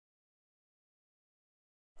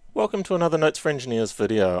Welcome to another Notes for Engineers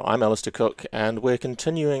video. I'm Alistair Cook and we're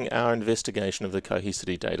continuing our investigation of the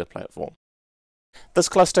Cohesity data platform. This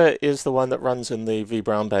cluster is the one that runs in the V.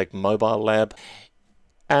 Brownbag mobile lab,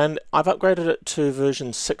 and I've upgraded it to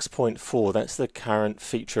version 6.4. That's the current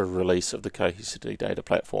feature release of the Cohesity data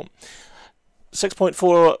platform.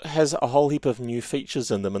 6.4 has a whole heap of new features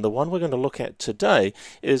in them, and the one we're going to look at today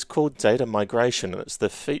is called data migration. And it's the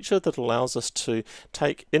feature that allows us to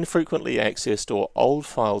take infrequently accessed or old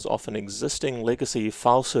files off an existing legacy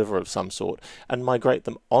file server of some sort and migrate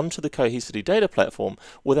them onto the Cohesity data platform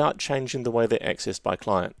without changing the way they're accessed by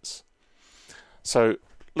clients. So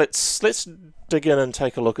let's dig in and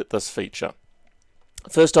take a look at this feature.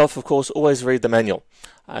 First off, of course, always read the manual.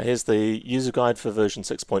 Here's the user guide for version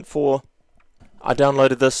 6.4. I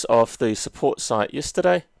downloaded this off the support site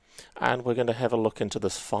yesterday, and we're going to have a look into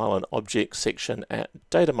this file and object section at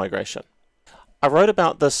data migration. I wrote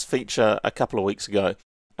about this feature a couple of weeks ago,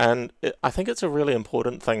 and I think it's a really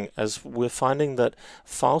important thing, as we're finding that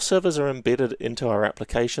file servers are embedded into our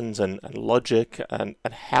applications and logic and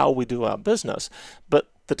how we do our business, but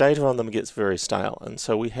the data on them gets very stale, and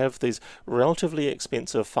so we have these relatively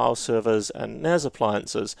expensive file servers and NAS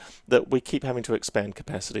appliances that we keep having to expand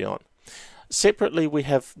capacity on. Separately, we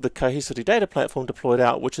have the Cohesity data platform deployed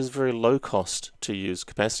out, which is very low cost to use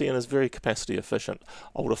capacity and is very capacity efficient.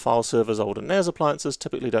 Older file servers, older NAS appliances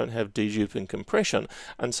typically don't have dedupe and compression,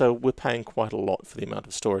 and so we're paying quite a lot for the amount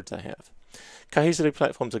of storage they have. Cohesity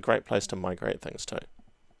platform is a great place to migrate things to.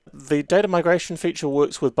 The data migration feature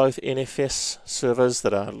works with both NFS servers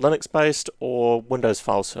that are Linux based or Windows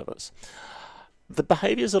file servers. The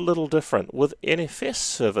behavior is a little different. With NFS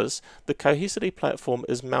servers, the Cohesity platform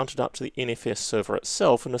is mounted up to the NFS server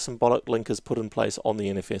itself, and a symbolic link is put in place on the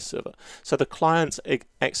NFS server. So the clients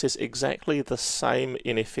access exactly the same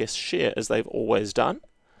NFS share as they've always done,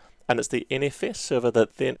 and it's the NFS server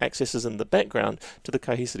that then accesses in the background to the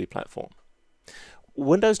Cohesity platform.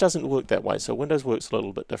 Windows doesn't work that way, so Windows works a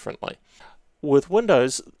little bit differently. With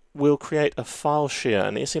Windows, we'll create a file share,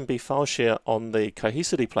 an SMB file share on the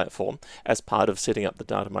Cohesity platform as part of setting up the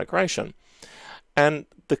data migration. And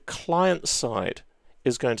the client side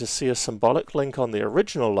is going to see a symbolic link on the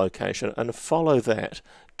original location and follow that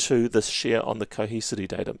to this share on the Cohesity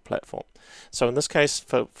data platform. So in this case,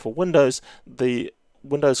 for Windows, the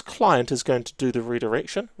Windows client is going to do the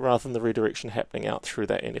redirection rather than the redirection happening out through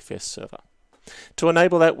that NFS server. To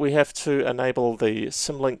enable that, we have to enable the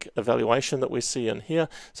symlink evaluation that we see in here.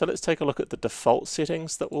 So let's take a look at the default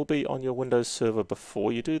settings that will be on your Windows server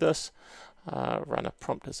before you do this. Run a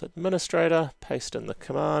prompt as administrator, paste in the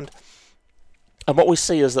command. And what we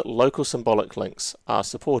see is that local symbolic links are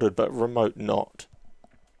supported, but remote not.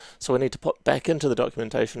 So we need to put back into the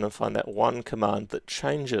documentation and find that one command that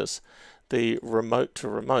changes the remote to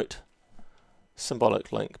remote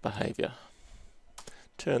symbolic link behavior.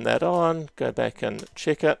 Turn that on, go back and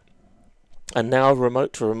check it, and now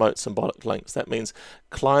remote to remote symbolic links. That means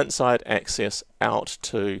client-side access out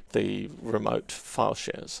to the remote file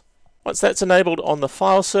shares. Once that's enabled on the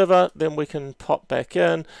file server, then we can pop back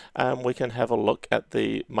in and we can have a look at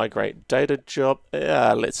the migrate data job.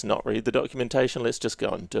 Let's not read the documentation, let's just go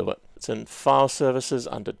and do it. It's in file services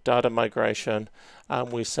under data migration,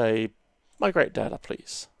 and we say migrate data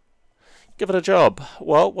please. Give it a job.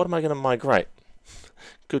 Well, what am I going to migrate?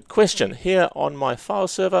 Good question. Here on my file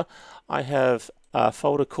server, I have a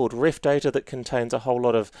folder called ref data that contains a whole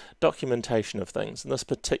lot of documentation of things. And this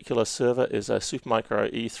particular server is a Supermicro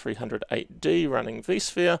E308D running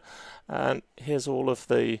vSphere, and here's all of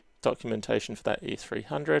the documentation for that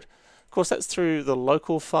E300. Of course, that's through the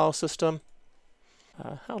local file system.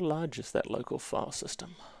 How large is that local file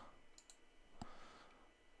system?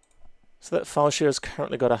 So that file share has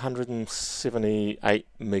currently got 178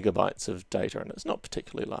 megabytes of data, and it's not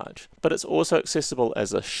particularly large. But it's also accessible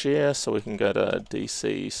as a share, so we can go to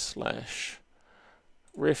dc/ref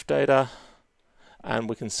data, and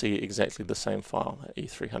we can see exactly the same file,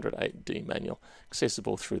 E308D manual,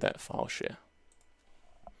 accessible through that file share.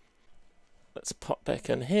 Let's pop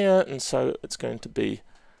back in here, and so it's going to be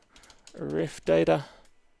ref data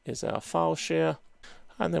is our file share.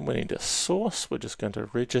 And then we need a source. We're just going to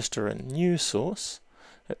register a new source.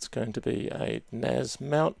 It's going to be a NAS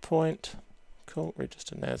mount point. Cool,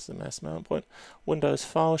 register NAS mount point. Windows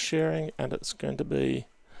file sharing, and it's going to be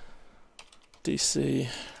DC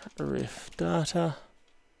ref data.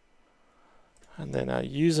 And then our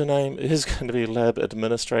username is going to be lab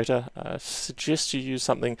administrator. I suggest you use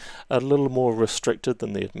something a little more restricted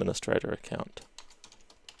than the administrator account.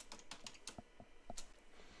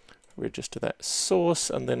 Register that source,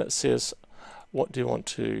 and then it says what do you want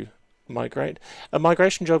to migrate. A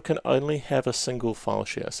migration job can only have a single file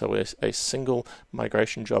share, so a single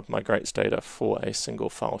migration job migrates data for a single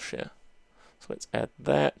file share. So let's add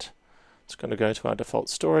that. It's going to go to our default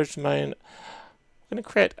storage domain. I'm going to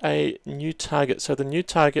create a new target. So the new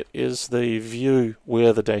target is the view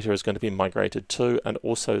where the data is going to be migrated to, and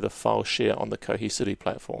also the file share on the Cohesity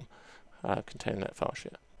platform containing that file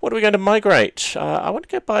share. What are we going to migrate? I want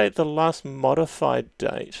to go by the last modified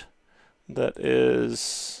date that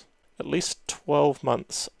is at least 12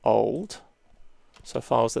 months old. So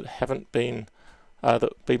files that haven't been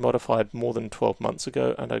that be modified more than 12 months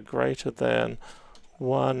ago and are greater than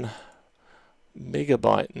 1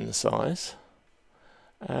 megabyte in size.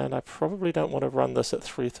 And I probably don't want to run this at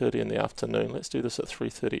 3:30 in the afternoon. Let's do this at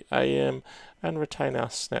 3:30 AM and retain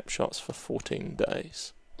our snapshots for 14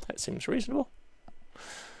 days. That seems reasonable.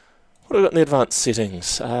 What have we got in the advanced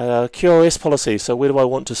settings? QoS policy, so where do I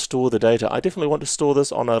want to store the data? I definitely want to store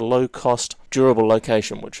this on a low-cost, durable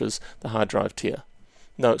location, which is the hard drive tier.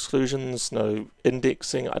 No exclusions, no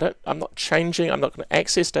indexing. I'm not changing. I'm not going to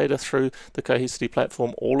access data through the Cohesity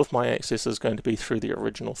platform. All of my access is going to be through the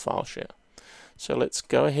original file share. So let's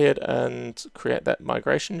go ahead and create that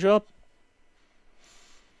migration job.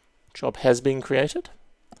 Job has been created,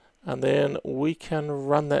 and then we can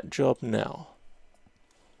run that job now.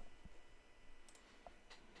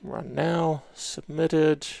 Run now,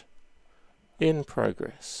 submitted, in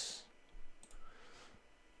progress.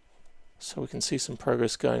 So we can see some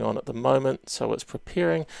progress going on at the moment. So it's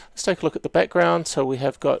preparing. Let's take a look at the background. So we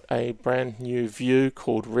have got a brand new view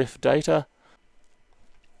called ref data.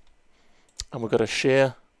 And we've got a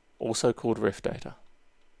share also called ref data.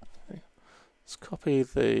 Okay. Let's copy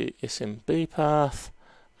the SMB path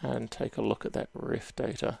and take a look at that ref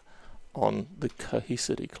data on the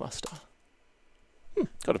Cohesity cluster.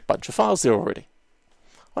 Got a bunch of files there already.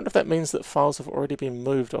 I wonder if that means that files have already been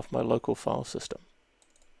moved off my local file system.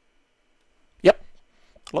 Yep,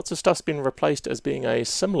 lots of stuff's been replaced as being a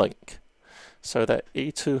symlink. So that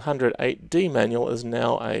E208D manual is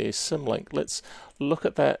now a symlink. Let's look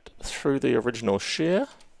at that through the original share.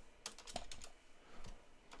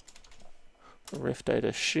 The ref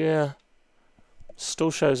data share still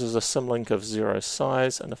shows as a symlink of 0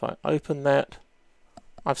 size, and if I open that,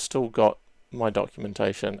 I've still got my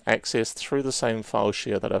documentation accessed through the same file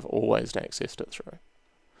share that I've always accessed it through.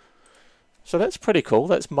 So that's pretty cool.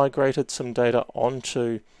 That's migrated some data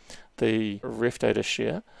onto the ref data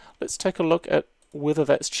share. Let's take a look at whether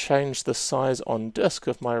that's changed the size on disk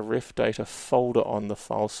of my ref data folder on the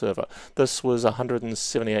file server. This was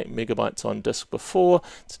 178 megabytes on disk before.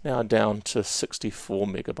 It's now down to 64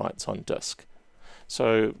 megabytes on disk.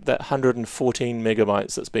 So that 114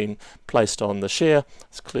 megabytes that's been placed on the share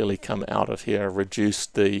has clearly come out of here,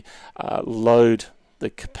 reduced the load, the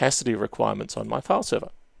capacity requirements on my file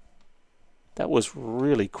server. That was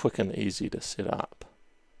really quick and easy to set up.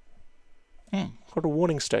 Got a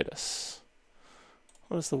warning status.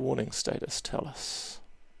 What does the warning status tell us?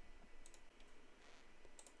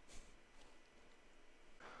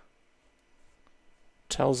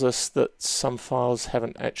 Tells us that some files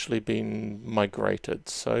haven't actually been migrated.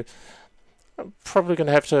 So I'm probably going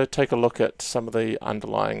to have to take a look at some of the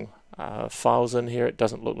underlying files in here. It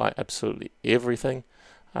doesn't look like absolutely everything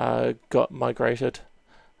got migrated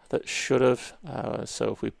that should have.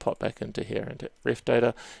 So if we pop back into here into ref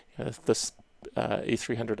data, this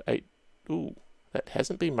E308, that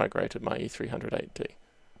hasn't been migrated, my E308D.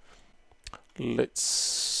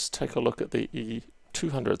 Let's take a look at the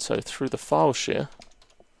E200. So through the file share,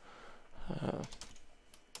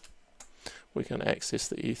 we can access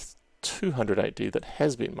the E208D that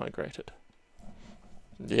has been migrated.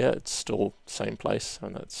 Yeah, it's still same place,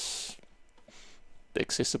 and it's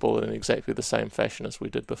accessible in exactly the same fashion as we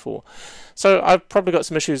did before. So I've probably got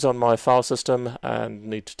some issues on my file system and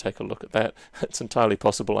need to take a look at that. It's entirely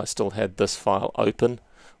possible I still had this file open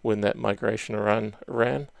when that migration run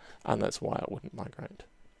ran, and that's why it wouldn't migrate.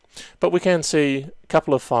 But we can see a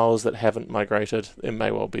couple of files that haven't migrated. There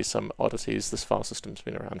may well be some oddities. This file system's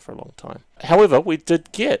been around for a long time. However, we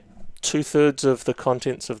did get 2/3 of the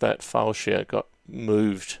contents of that file share got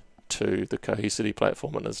moved to the Cohesity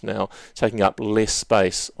platform and is now taking up less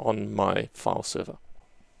space on my file server.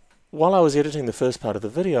 While I was editing the first part of the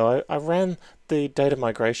video, I ran the data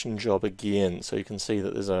migration job again, so you can see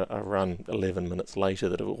that there's a run 11 minutes later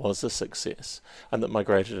that it was a success, and that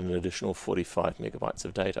migrated an additional 45 megabytes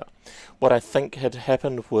of data. What I think had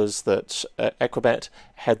happened was that Acrobat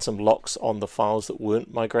had some locks on the files that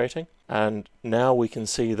weren't migrating, and now we can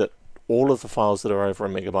see that all of the files that are over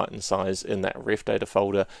 1 megabyte in size in that ref data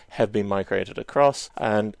folder have been migrated across.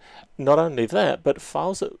 And not only that, but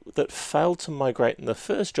files that failed to migrate in the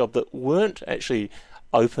first job that weren't actually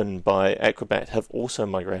opened by Acrobat have also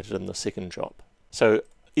migrated in the second job. So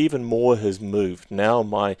even more has moved. Now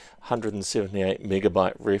my 178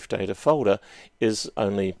 megabyte ref data folder is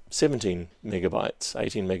only 17 megabytes,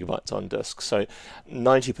 18 megabytes on disk. So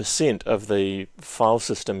 90% of the file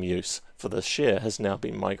system use for this share has now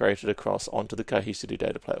been migrated across onto the Cohesity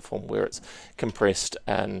data platform, where it's compressed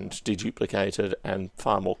and deduplicated and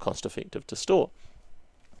far more cost effective to store.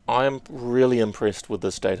 I am really impressed with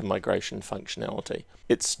this data migration functionality.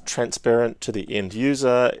 It's transparent to the end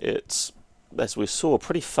user, it's, as we saw,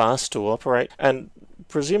 pretty fast to operate, and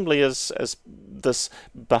presumably as this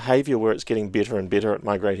behavior where it's getting better and better at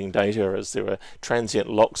migrating data, as there are transient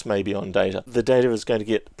locks maybe on data, the data is going to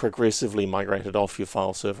get progressively migrated off your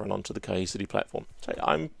file server and onto the Cohesity platform. So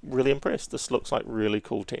I'm really impressed. This looks like really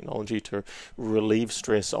cool technology to relieve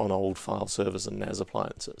stress on old file servers and NAS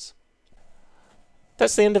appliances.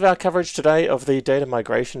 That's the end of our coverage today of the data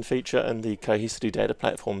migration feature in the Cohesity Data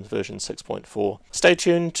Platform version 6.4. Stay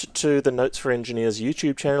tuned to the Notes for Engineers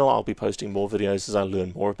YouTube channel. I'll be posting more videos as I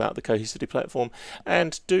learn more about the Cohesity platform.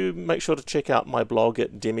 And do make sure to check out my blog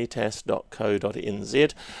at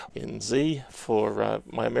demitas.co.nz, NZ for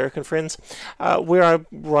my American friends, where I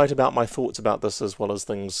write about my thoughts about this as well as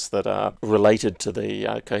things that are related to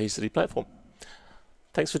the Cohesity platform.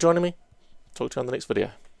 Thanks for joining me. Talk to you on the next video.